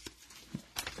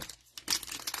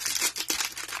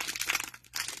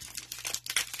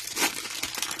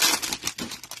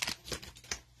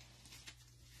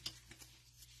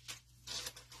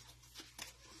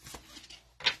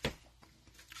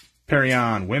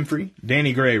 Perion Winfrey,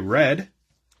 Danny Gray red.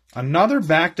 Another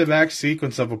back-to-back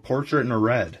sequence of a portrait and a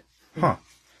red. Huh.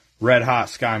 Red Hot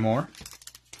Sky Moore.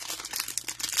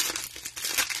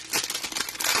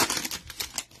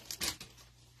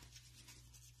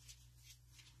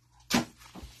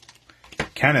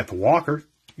 Kenneth Walker,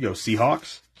 you go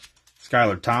Seahawks.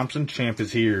 Skylar Thompson, champ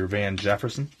is here, Van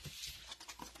Jefferson.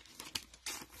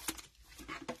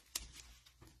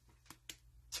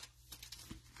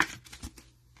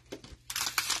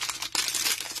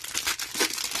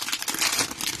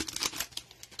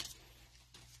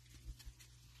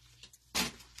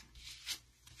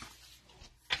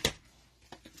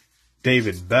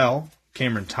 David Bell,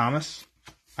 Cameron Thomas,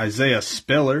 Isaiah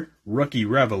Spiller, Rookie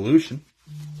Revolution.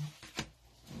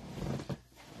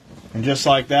 And just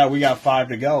like that, we got 5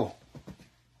 to go.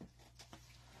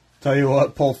 Tell you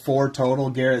what, pull 4 total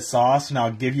Garrett Sauce, and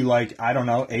I'll give you 8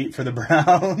 for the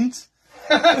Browns.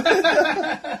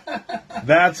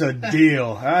 That's a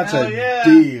deal. That's Hell a yeah.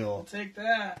 deal. I'll take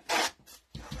that.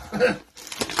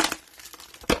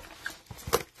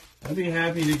 I'd be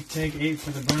happy to take 8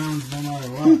 for the Browns no matter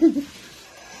what.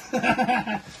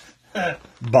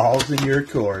 Balls in your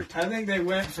court. I think they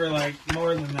went for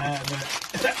more than that,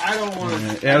 but I don't want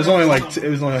to. Yeah, it was only I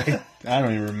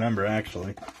don't even remember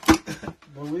actually. But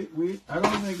I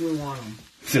don't think we want them.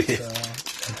 So.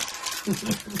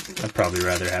 I'd probably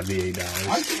rather have the $8.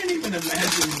 I can't even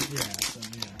imagine. Yeah.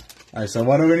 All right, so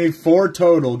what do we need? 4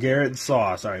 total. Garrett and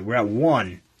Sauce. All right, we're at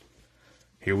 1.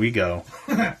 Here we go.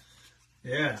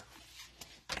 Yeah.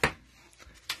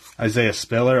 Isaiah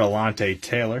Spiller, Alante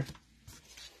Taylor.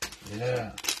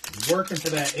 Yeah. Working for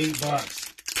that $8.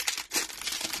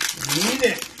 Need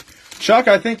it. Chuck,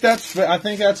 I think that's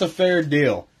a fair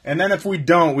deal. And then if we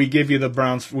don't, we give you the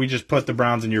Browns. We just put the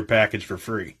Browns in your package for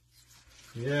free.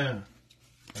 Yeah.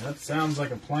 That sounds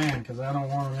like a plan because I don't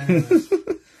want them in this.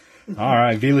 All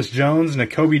right, Velus Jones,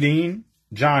 Nakobe Dean,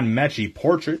 John Mechie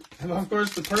portrait. And of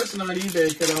course, the person on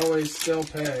eBay could always still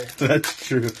pay. That's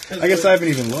true. I guess I haven't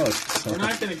even looked. So. We're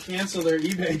not going to cancel their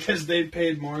eBay because they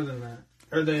paid more than that.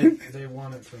 Or they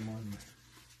want it for more than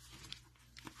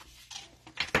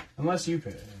that. Unless you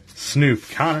pay. Snoop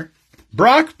Connor.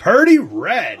 Brock Purdy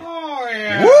red. Oh,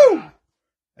 yeah. Woo!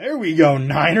 There we go,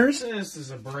 Niners. This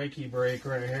is a breaky break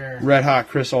right here. Red hot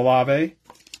Chris Olave.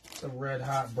 It's a red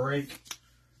hot break.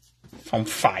 On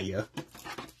fire.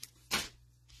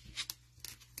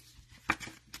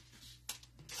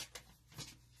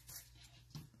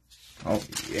 Oh,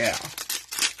 yeah.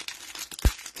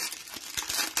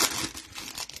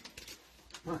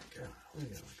 My God. We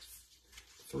got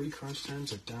 3 crunch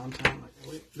times of downtime.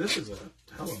 This is a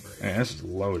hell of a break. Man, this is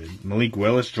loaded. Malik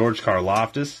Willis, George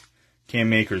Karloftis, Cam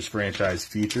Makers franchise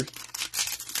future.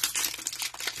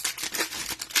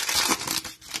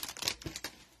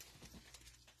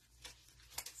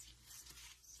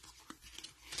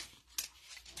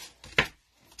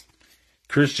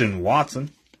 Christian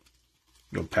Watson,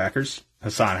 go Packers.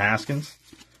 Hassan Haskins,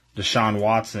 Deshaun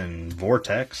Watson,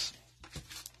 Vortex.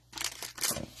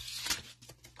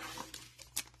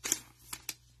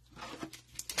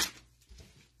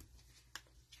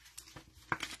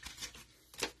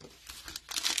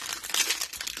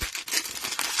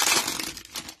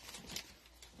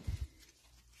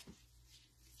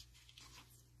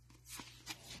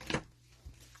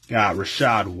 Got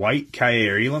Rashad White,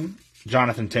 Kyer Elam,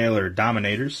 Jonathan Taylor,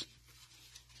 Dominators.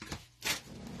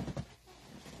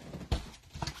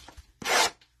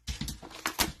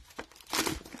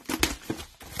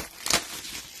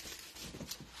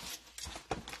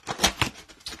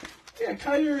 Yeah,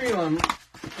 Kyer Elam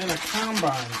in a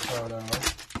combine photo.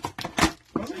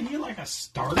 Wasn't he like a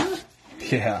starter?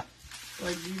 Yeah.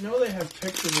 They have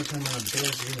pictures of him in a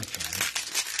Bills uniform.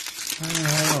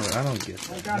 I don't get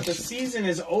that. My God, the season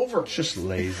is over. It's just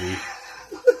lazy.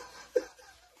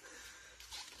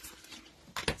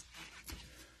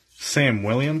 Sam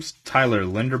Williams, Tyler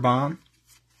Linderbaum,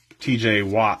 TJ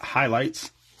Watt highlights.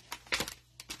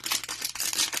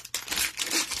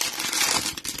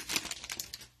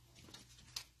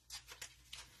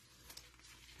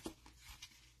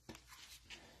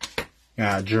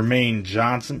 Jermaine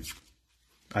Johnson,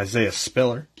 Isaiah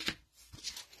Spiller.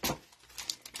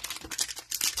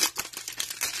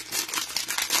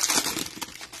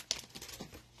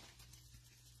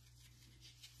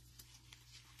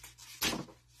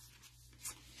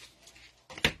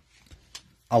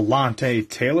 Alante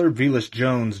Taylor, Velus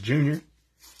Jones Jr.,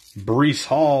 Breece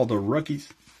Hall, the rookies.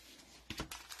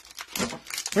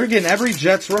 We're getting every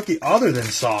Jets rookie other than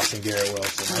Sauce and Garrett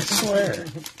Wilson, I swear.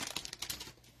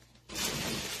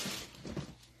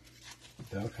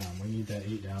 Delcom, we need that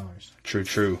 $8.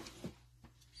 True.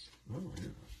 Oh, yeah.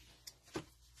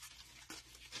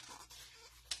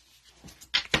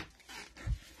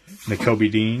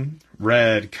 N'Kobe Dean,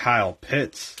 red Kyle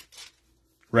Pitts,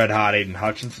 red hot Aiden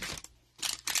Hutchinson.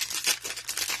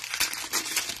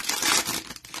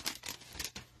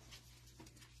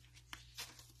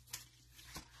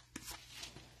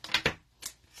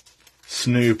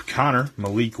 Snoop Connor,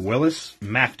 Malik Willis,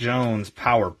 Mac Jones,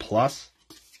 Power Plus.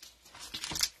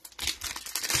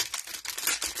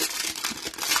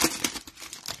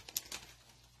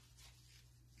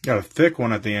 Got a thick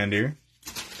one at the end here.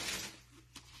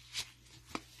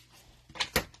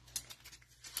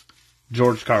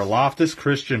 George Karlaftis,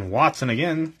 Christian Watson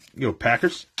again. Go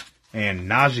Packers. And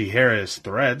Najee Harris,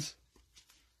 Threads.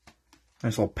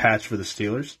 Nice little patch for the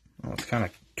Steelers. Oh, it's kind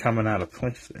of coming out of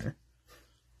place there.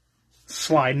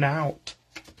 Sliding out.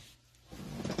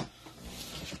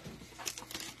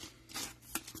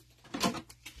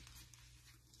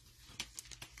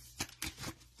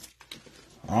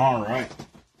 All right.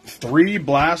 3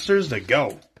 blasters to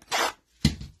go.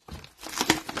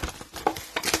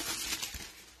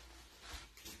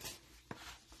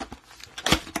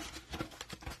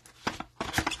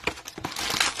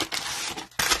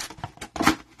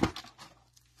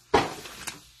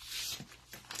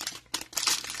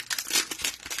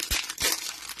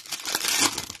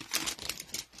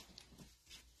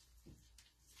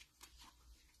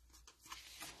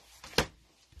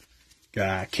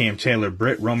 Got Cam Taylor,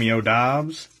 Britt, Romeo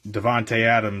Dobbs, Devontae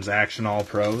Adams, Action All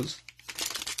Pros.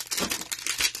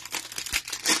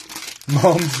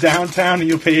 Mom's downtown and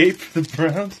you'll pay 8 for the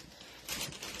Browns.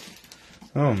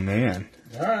 Oh, man.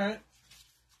 All right.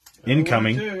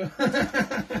 Incoming.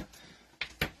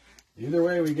 Either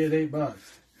way, we get $8.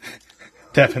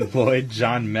 Devin Lloyd,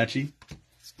 John Mechie.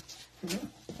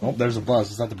 Oh, there's a buzz.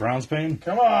 Is that the Browns paying?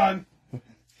 Come on.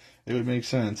 It would make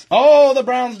sense. Oh, the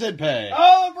Browns did pay.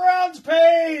 Oh, the Browns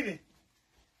paid.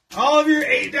 All of your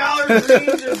 $8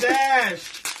 greens are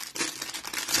dashed.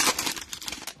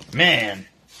 Man.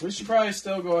 We should probably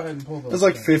still go ahead and pull those. It was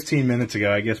like 15 minutes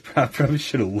ago. I guess probably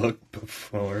should have looked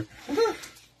before.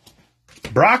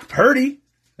 Brock Purdy.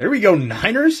 There we go,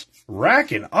 Niners.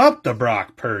 Racking up the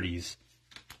Brock Purdy's.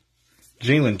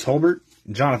 Jalen Tolbert.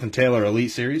 Jonathan Taylor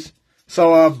Elite Series.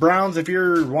 So, Browns, if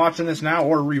you're watching this now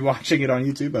or rewatching it on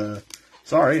YouTube,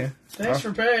 sorry. Thanks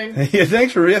for paying. Yeah,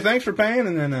 thanks for paying,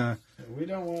 and then, we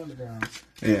don't want the Browns.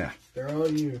 Yeah. They're all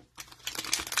you.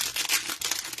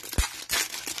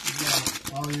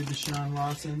 All your Deshaun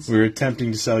Watsons. We were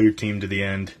attempting to sell your team to the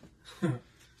end. And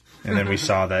then we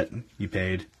saw that you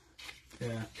paid.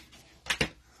 Yeah.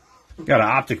 Got an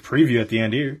optic preview at the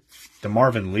end here.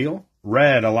 DeMarvin Leal.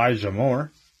 Red Elijah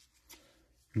Moore.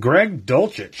 Greg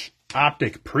Dulcich.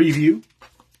 Optic preview.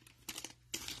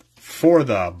 For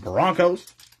the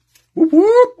Broncos. Whoop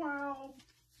whoop. Wow.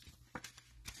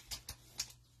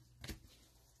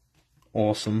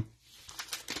 Awesome.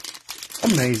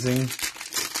 Amazing.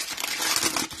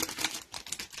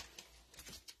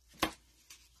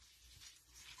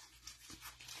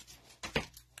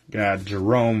 Got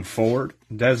Jerome Ford,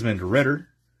 Desmond Ritter,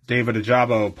 David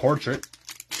Ajabo portrait.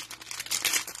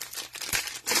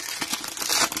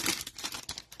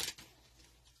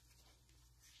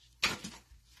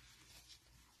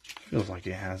 Feels like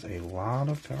it has a lot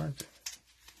of cards.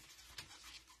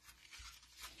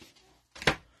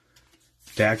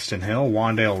 Daxton Hill,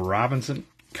 Wandale Robinson,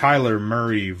 Kyler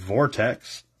Murray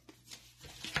Vortex.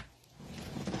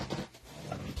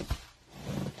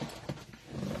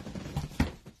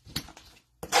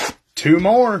 Two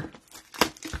more.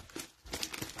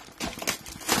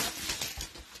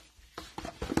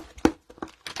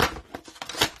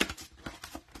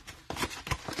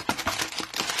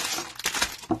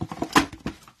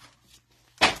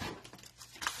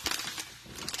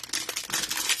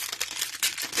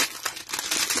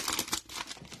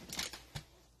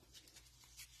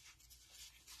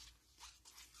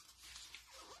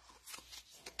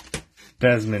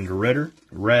 Desmond Ritter,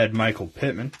 red Michael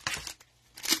Pittman.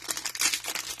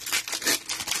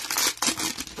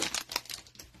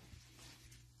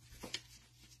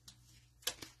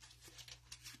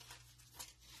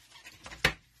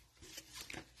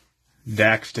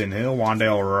 Daxton Hill,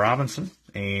 Wandale Robinson,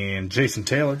 and Jason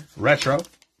Taylor, retro.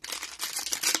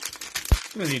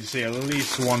 We need to see at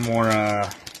least one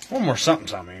more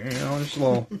something here. You know, just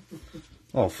a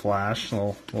little flash,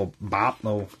 little bop,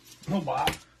 No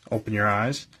bop. Open your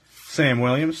eyes. Sam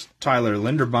Williams, Tyler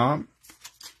Linderbaum,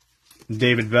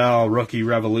 David Bell, Rookie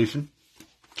Revolution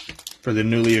for the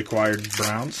newly acquired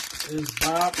Browns. Is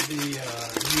bop the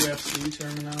UFC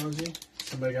terminology?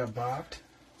 Somebody got bopped?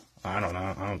 I don't know.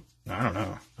 I don't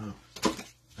know. Oh.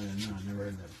 I didn't know. I never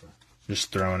heard that before.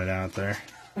 Just throwing it out there.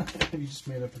 You just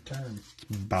made up a term.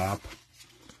 Bop.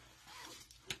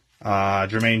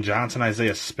 Jermaine Johnson,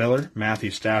 Isaiah Spiller,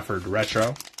 Matthew Stafford,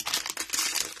 Retro.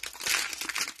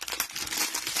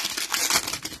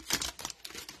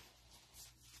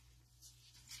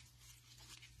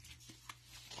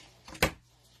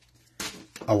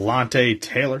 Alante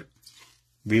Taylor,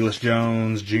 Velus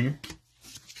Jones Jr.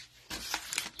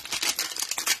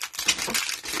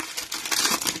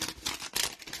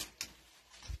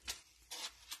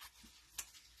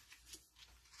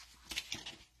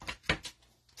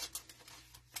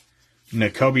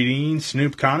 Nakobe Dean,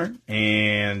 Snoop Connor,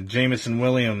 and Jamison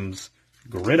Williams,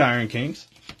 Gridiron Kings.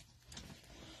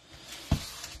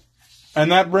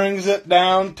 And that brings it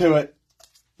down to it.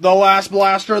 The last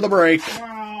blaster of the break.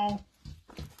 Wow.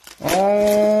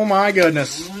 Oh my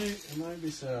goodness. I might be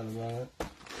sad about it.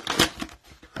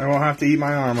 I won't have to eat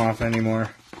my arm off anymore.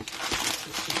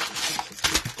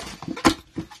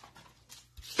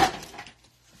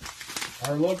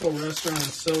 Our local restaurant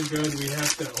is so good, we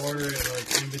have to order it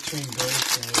like in between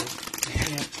breaks, and we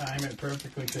can't time it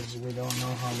perfectly because we don't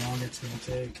know how long it's going to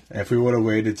take. If we would have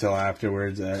waited till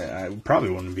afterwards, I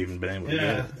probably wouldn't have even been able to get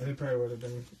it. Yeah, it probably would have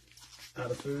been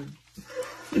out of food.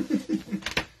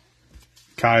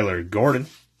 Kyler Gordon,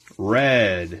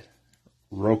 Red,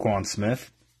 Roquan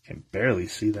Smith. Can barely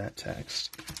see that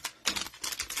text.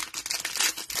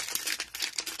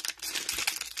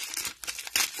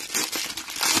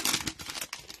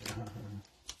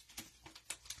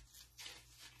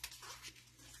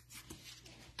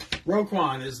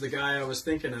 Roquan is the guy I was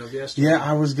thinking of yesterday. Yeah,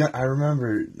 I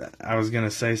remember I was gonna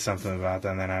say something about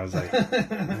that, and then I was like,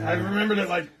 I remembered it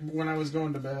like when I was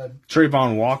going to bed.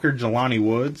 Trayvon Walker, Jelani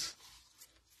Woods,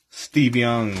 Steve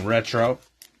Young, Retro.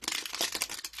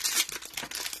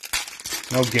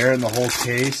 No Garrett in the whole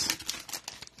case.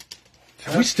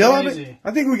 We still haven't.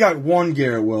 I think we got one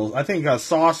Garrett Wills. I think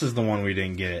Sauce is the one we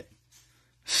didn't get.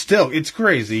 Still, it's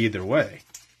crazy either way.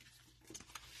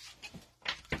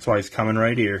 That's why he's coming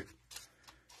right here.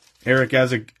 Eric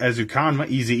Azukanma,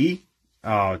 Easy E.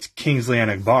 Oh, it's Kingsley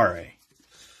Enagbare.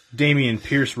 Damian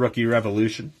Pierce, Rookie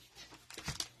Revolution.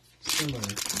 Similar.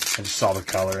 I just saw the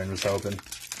color and was hoping.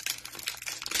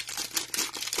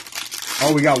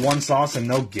 Oh, we got one Sauce and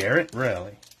no Garrett?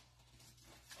 Really?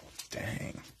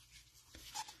 Dang.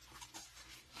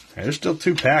 Hey, there's still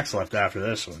 2 packs left after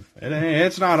this one.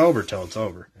 It's not over till it's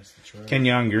over.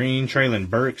 Kenyon Green, Traylon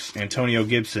Burks, Antonio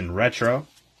Gibson, Retro.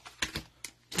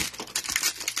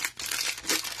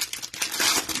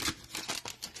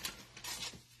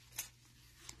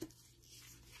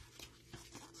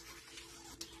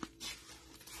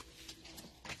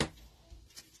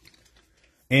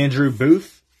 Andrew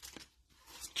Booth,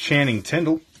 Channing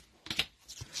Tindall.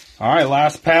 All right,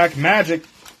 last pack, Magic.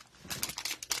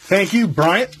 Thank you,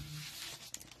 Bryant.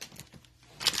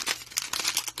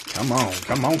 Come on,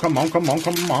 come on, come on, come on,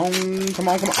 come on, come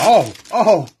on, come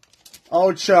on.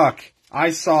 Oh, Chuck.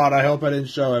 I saw it. I hope I didn't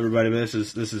show everybody, but this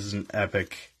is an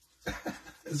epic,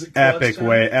 epic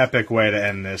way to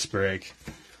end this break.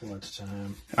 Clutch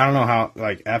time. I don't know how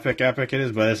epic it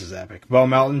is, but this is epic. Bo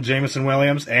Melton, Jamison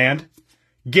Williams, and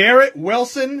Garrett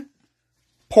Wilson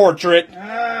portrait.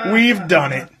 We've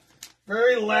done it.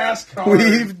 Very last card.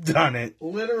 We've done it.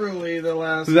 Literally the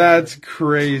last That's card.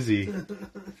 Crazy.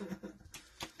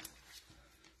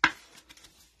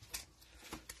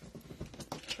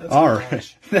 All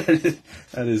right.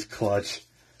 That is clutch.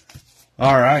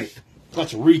 All right.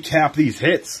 Let's recap these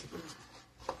hits.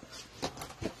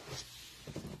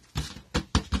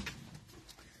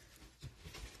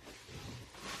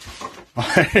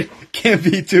 I can't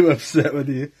be too upset with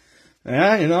you.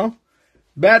 Yeah,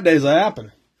 bad days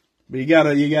happen. But you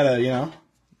gotta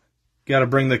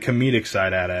bring the comedic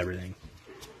side out of everything.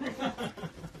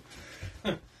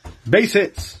 Base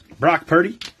hits. Brock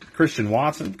Purdy, Christian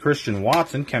Watson,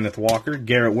 Kenneth Walker,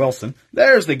 Garrett Wilson.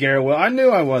 There's the Garrett Wilson.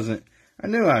 I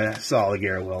knew I saw the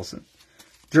Garrett Wilson.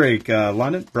 Drake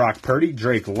London, Brock Purdy,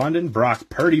 Drake London, Brock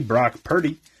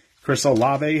Purdy, Chris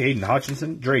Olave, Hayden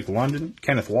Hutchinson, Drake London,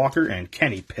 Kenneth Walker, and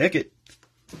Kenny Pickett.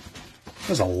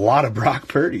 There's a lot of Brock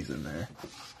Purdys in there.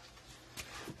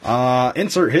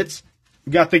 Insert hits.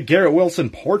 We got the Garrett Wilson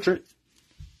portrait.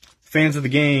 Fans of the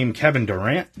game, Kevin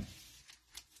Durant.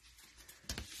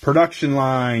 Production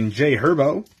line, Jay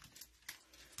Herbo.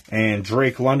 And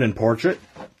Drake London portrait.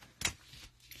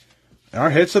 Our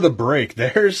hits of the break.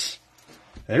 There's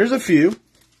a few.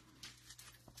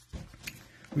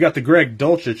 We got the Greg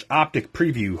Dulcich Optic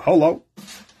Preview Holo.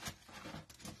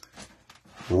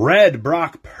 Red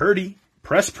Brock Purdy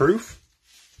Press Proof.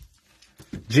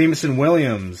 Jameson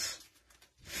Williams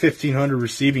 1,500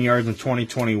 receiving yards in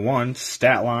 2021.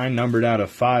 Stat line numbered out of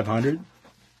 500.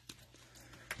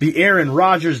 The Aaron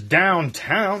Rodgers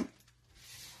Downtown.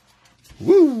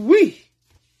 Woo-wee.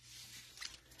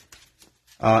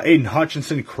 Aiden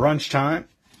Hutchinson Crunch Time.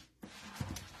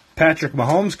 Patrick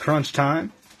Mahomes Crunch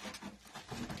Time.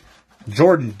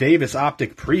 Jordan Davis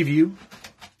Optic Preview.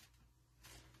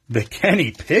 The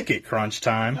Kenny Pickett Crunch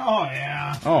Time. Oh,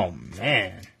 yeah. Oh,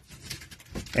 man.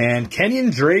 And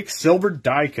Kenyon Drake Silver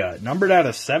Die Cut, numbered out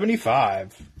of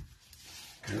 75.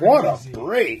 What a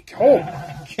break. Oh,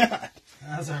 my God.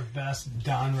 That's our best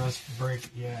Donruss break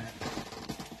yet.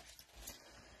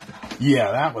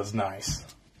 Yeah, that was nice.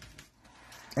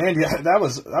 And yeah, that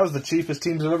was the cheapest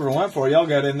teams I've ever went for. Y'all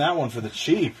got in that one for the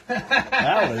cheap.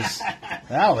 That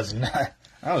was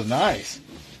nice.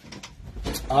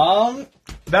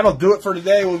 That'll do it for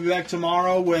today. We'll be back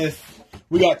tomorrow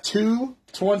we got 2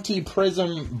 20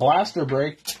 Prism Blaster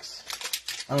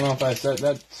breaks. I don't know if I said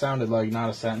that sounded like not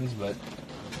a sentence, but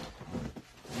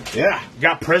yeah,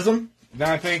 got Prism. Then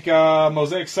I think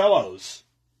Mosaic Cellos.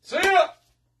 See ya!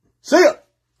 See ya!